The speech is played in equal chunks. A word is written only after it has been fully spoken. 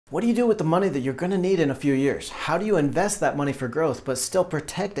What do you do with the money that you're going to need in a few years? How do you invest that money for growth but still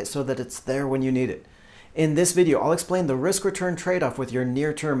protect it so that it's there when you need it? In this video, I'll explain the risk-return trade-off with your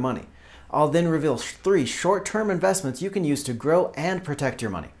near-term money. I'll then reveal 3 short-term investments you can use to grow and protect your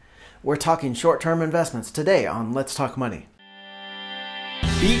money. We're talking short-term investments today on Let's Talk Money.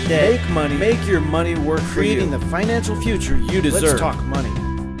 Beat debt, make money, make your money work for you, creating the financial future you deserve. Let's Talk Money.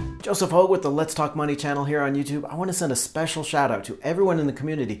 Joseph Hogue with the Let's Talk Money channel here on YouTube. I want to send a special shout out to everyone in the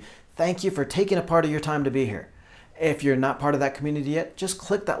community. Thank you for taking a part of your time to be here. If you're not part of that community yet, just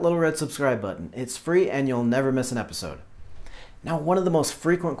click that little red subscribe button. It's free and you'll never miss an episode. Now, one of the most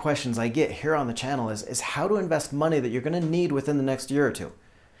frequent questions I get here on the channel is how to invest money that you're going to need within the next year or two.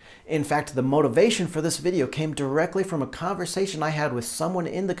 In fact, the motivation for this video came directly from a conversation I had with someone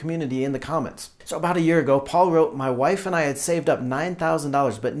in the community in the comments. So about a year ago, Paul wrote, "My wife and I had saved up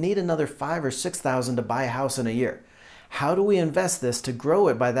 $9,000 but need another $5,000 or $6,000 to buy a house in a year. How do we invest this to grow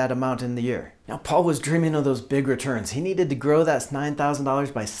it by that amount in the year?" Now, Paul was dreaming of those big returns. He needed to grow that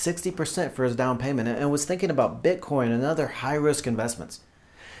 $9,000 by 60% for his down payment and was thinking about Bitcoin and other high-risk investments.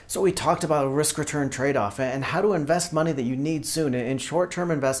 So we talked about a risk-return trade-off and how to invest money that you need soon in short-term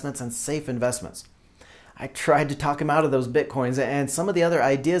investments and safe investments. I tried to talk him out of those Bitcoins and some of the other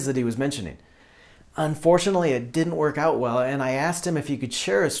ideas that he was mentioning. Unfortunately, it didn't work out well, and I asked him if he could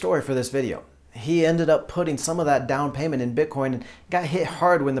share a story for this video. He ended up putting some of that down payment in Bitcoin and got hit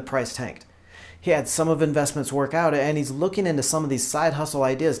hard when the price tanked. He had some of investments work out, and he's looking into some of these side hustle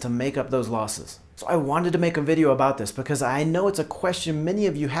ideas to make up those losses. So I wanted to make a video about this because I know it's a question many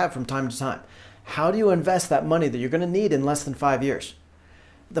of you have from time to time. How do you invest that money that you're going to need in less than 5 years?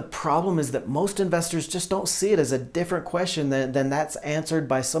 The problem is that most investors just don't see it as a different question than that's answered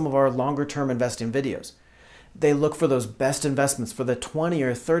by some of our longer term investing videos. They look for those best investments for the 20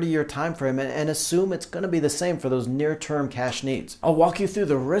 or 30-year time frame and assume it's going to be the same for those near-term cash needs. I'll walk you through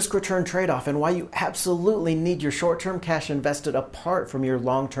the risk-return trade-off and why you absolutely need your short-term cash invested apart from your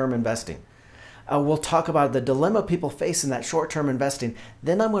long-term investing. We'll talk about the dilemma people face in that short-term investing.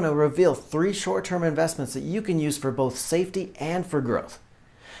 Then I'm going to reveal 3 short-term investments that you can use for both safety and for growth.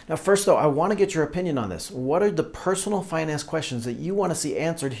 Now, first though, I want to get your opinion on this. What are the personal finance questions that you want to see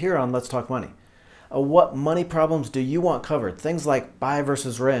answered here on Let's Talk Money? What money problems do you want covered? Things like buy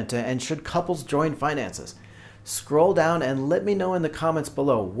versus rent, and should couples join finances? Scroll down and let me know in the comments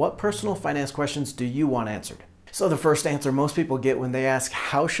below, what personal finance questions do you want answered? So the first answer most people get when they ask,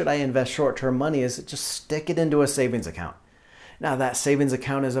 how should I invest short-term money, is just stick it into a savings account. Now, that savings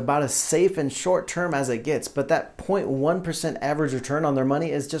account is about as safe and short-term as it gets, but that 0.1% average return on their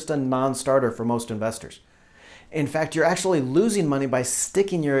money is just a non-starter for most investors. In fact, you're actually losing money by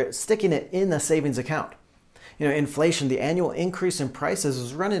sticking it in a savings account. You know, inflation, the annual increase in prices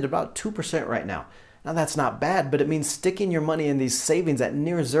is running at about 2% right now. Now, that's not bad, but it means sticking your money in these savings at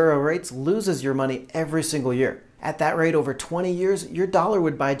near zero rates loses your money every single year. At that rate, over 20 years, your dollar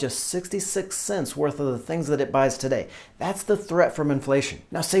would buy just 66 cents worth of the things that it buys today. That's the threat from inflation.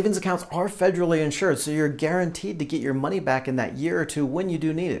 Now, savings accounts are federally insured, so you're guaranteed to get your money back in that year or two when you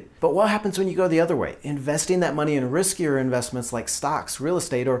do need it. But what happens when you go the other way? Investing that money in riskier investments like stocks, real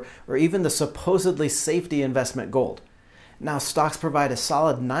estate, or even the supposedly safety investment gold. Now, stocks provide a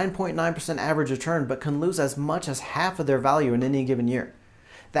solid 9.9% average return, but can lose as much as half of their value in any given year.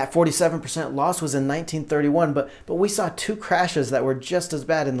 That 47% loss was in 1931, but we saw 2 crashes that were just as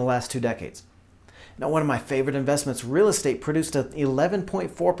bad in the last 2 decades. Now, one of my favorite investments, real estate, produced an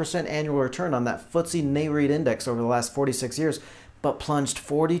 11.4% annual return on that FTSE Nareit index over the last 46 years, but plunged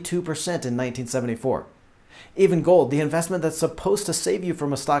 42% in 1974. Even gold, the investment that's supposed to save you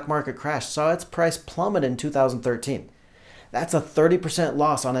from a stock market crash, saw its price plummet in 2013. That's a 30%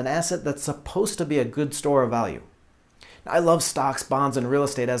 loss on an asset that's supposed to be a good store of value. I love stocks, bonds, and real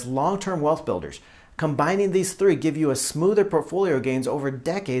estate as long-term wealth builders. Combining these 3 give you a smoother portfolio gains over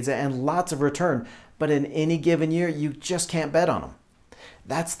decades and lots of return, but in any given year, you just can't bet on them.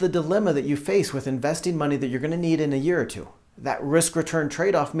 That's the dilemma that you face with investing money that you're going to need in a year or two. That risk-return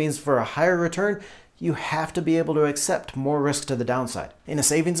trade-off means for a higher return, you have to be able to accept more risk to the downside. In a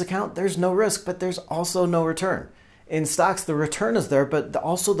savings account, there's no risk, but there's also no return. In stocks, the return is there, but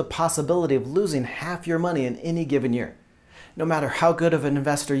also the possibility of losing half your money in any given year. No matter how good of an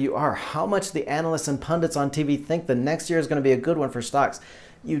investor you are, how much the analysts and pundits on TV think the next year is going to be a good one for stocks,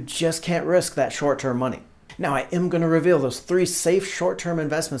 you just can't risk that short-term money. Now, I am going to reveal those 3 safe short-term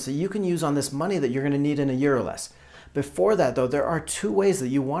investments that you can use on this money that you're going to need in a year or less. Before that, though, there are 2 ways that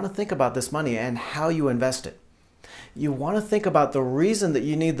you want to think about this money and how you invest it. You want to think about the reason that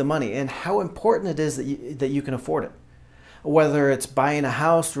you need the money and how important it is that you can afford it. whether it's buying a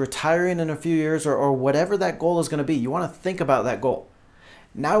house, retiring in a few years, or whatever that goal is going to be. You want to think about that goal.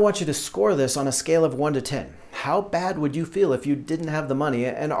 Now I want you to score this on a scale of 1 to 10. How bad would you feel if you didn't have the money,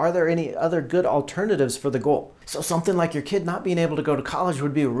 and are there any other good alternatives for the goal? So something like your kid not being able to go to college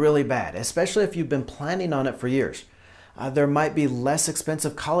would be really bad, especially if you've been planning on it for years. There might be less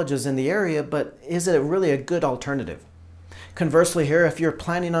expensive colleges in the area, but is it really a good alternative? Conversely here, if you're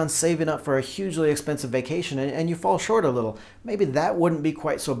planning on saving up for a hugely expensive vacation and you fall short a little, maybe that wouldn't be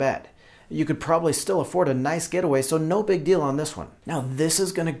quite so bad. You could probably still afford a nice getaway, so no big deal on this one. Now, this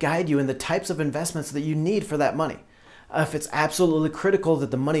is going to guide you in the types of investments that you need for that money. If it's absolutely critical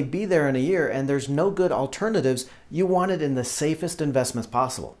that the money be there in a year and there's no good alternatives, you want it in the safest investments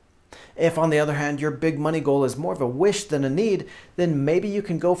possible. If, on the other hand, your big money goal is more of a wish than a need, then maybe you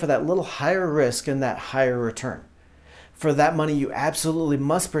can go for that little higher risk and that higher return. For that money you absolutely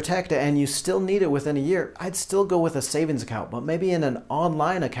must protect and you still need it within a year, I'd still go with a savings account, but maybe in an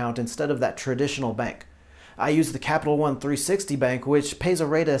online account instead of that traditional bank. I use the Capital One 360 Bank, which pays a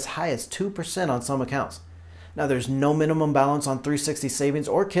rate as high as 2% on some accounts. Now, there's no minimum balance on 360 savings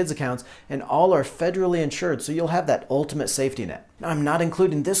or kids accounts, and all are federally insured, so you'll have that ultimate safety net. Now, I'm not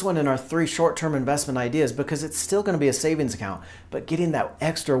including this one in our 3 short-term investment ideas because it's still going to be a savings account, but getting that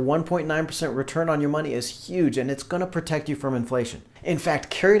extra 1.9% return on your money is huge, and it's going to protect you from inflation. In fact,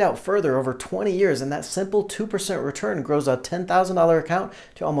 carried out further over 20 years, and that simple 2% return grows a $10,000 account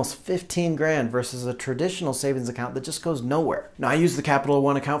to almost 15 grand versus a traditional savings account that just goes nowhere. Now, I use the Capital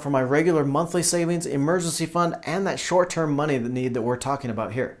One account for my regular monthly savings, emergency fund, and that short-term money need that we're talking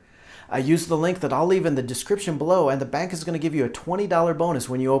about here. I use the link that I'll leave in the description below, and the bank is going to give you a $20 bonus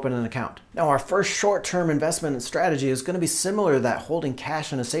when you open an account. Now, our first short-term investment strategy is going to be similar to that holding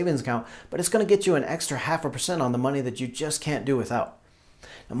cash in a savings account, but it's going to get you an extra 0.5% on the money that you just can't do without.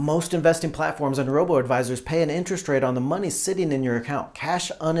 Now, most investing platforms and robo-advisors pay an interest rate on the money sitting in your account,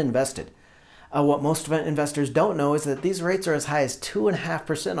 cash uninvested. What most investors don't know is that these rates are as high as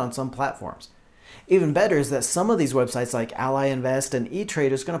 2.5% on some platforms. Even better is that some of these websites like Ally Invest and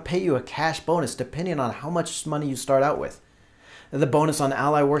E-Trade is going to pay you a cash bonus depending on how much money you start out with. The bonus on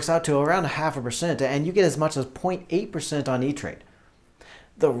Ally works out to around 0.5%, and you get as much as 0.8% on E-Trade.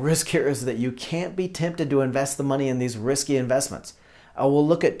 The risk here is that you can't be tempted to invest the money in these risky investments. We'll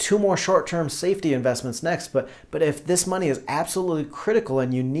look at 2 more short-term safety investments next, but if this money is absolutely critical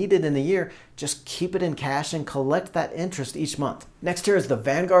and you need it in a year, just keep it in cash and collect that interest each month. Next here is the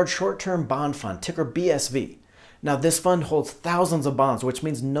Vanguard Short-Term Bond Fund, ticker BSV. Now, this fund holds thousands of bonds, which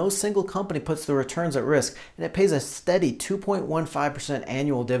means no single company puts the returns at risk, and it pays a steady 2.15%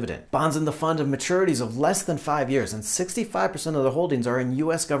 annual dividend. Bonds in the fund have maturities of less than 5 years, and 65% of the holdings are in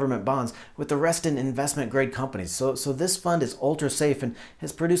U.S. government bonds, with the rest in investment-grade companies. So this fund is ultra-safe and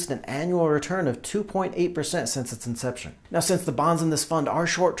has produced an annual return of 2.8% since its inception. Now, since the bonds in this fund are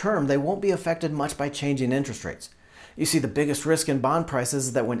short-term, they won't be affected much by changing interest rates. You see, the biggest risk in bond prices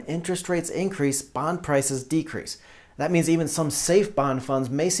is that when interest rates increase, bond prices decrease. That means even some safe bond funds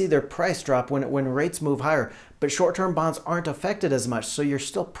may see their price drop when rates move higher, but short-term bonds aren't affected as much, so you're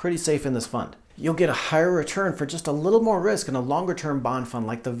still pretty safe in this fund. You'll get a higher return for just a little more risk in a longer-term bond fund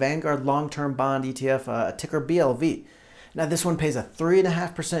like the Vanguard Long-Term Bond ETF, ticker BLV. Now, this one pays a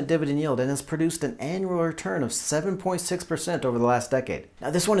 3.5% dividend yield and has produced an annual return of 7.6% over the last decade. Now,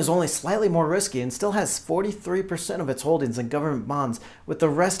 this one is only slightly more risky and still has 43% of its holdings in government bonds, with the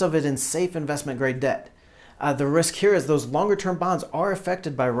rest of it in safe investment-grade debt. The risk here is those longer-term bonds are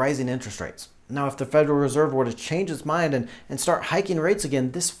affected by rising interest rates. Now, if the Federal Reserve were to change its mind and start hiking rates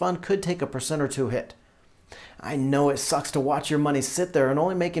again, this fund could take a % or 2 hit. I know it sucks to watch your money sit there and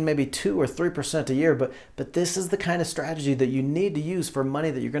only making maybe 2 or 3% a year, but this is the kind of strategy that you need to use for money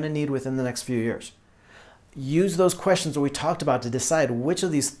that you're going to need within the next few years. Use those questions that we talked about to decide which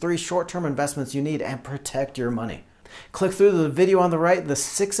of these 3 short-term investments you need and protect your money. Click through the video on the right, the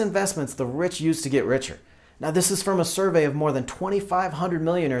 6 investments the rich use to get richer. Now, this is from a survey of more than 2,500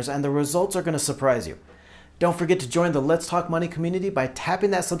 millionaires, and the results are going to surprise you. Don't forget to join the Let's Talk Money community by tapping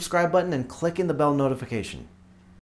that subscribe button and clicking the bell notification.